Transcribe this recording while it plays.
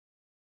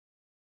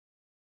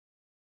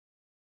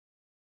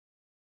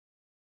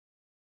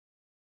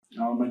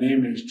My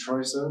name is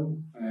Troy So,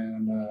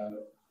 and I'm a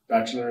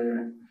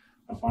Bachelor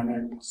of Fine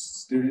Arts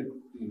student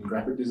in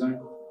graphic design.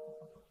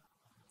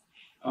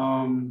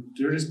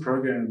 Through this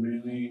program,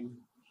 mainly,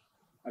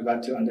 I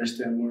got to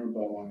understand more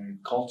about my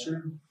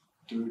culture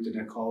through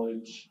the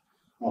college,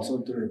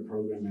 also through the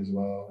program as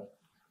well.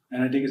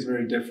 And I think it's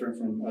very different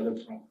from other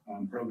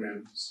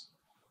programs.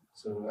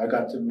 So I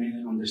got to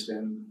mainly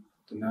understand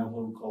the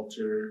Navajo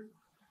culture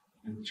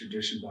and the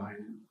tradition behind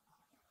it.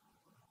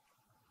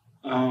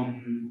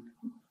 Um,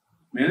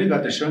 Mainly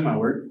got to show my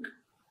work,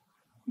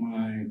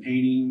 my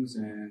paintings,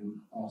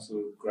 and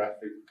also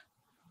graphic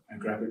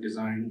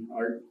design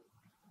art,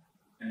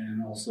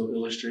 and also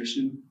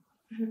illustration.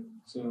 Mhm.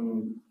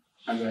 So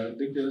I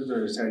think those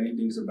are exciting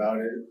things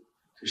about it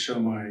to show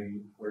my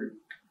work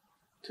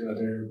to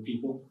other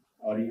people,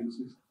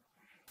 audiences.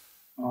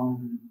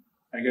 Um,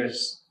 I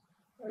guess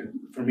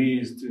for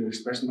me is to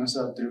express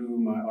myself through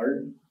my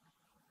art.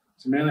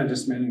 So mainly I'm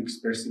just mainly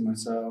expressing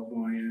myself,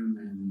 who I am,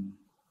 and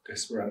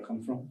guess where I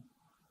come from.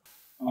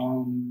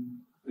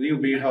 I think it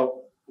would be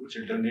help with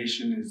your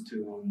donation is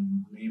to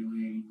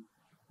mainly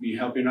be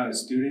helping out a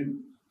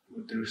student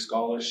with their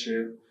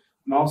scholarship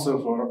and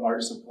also for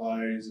art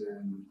supplies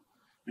and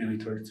mainly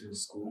towards the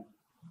school.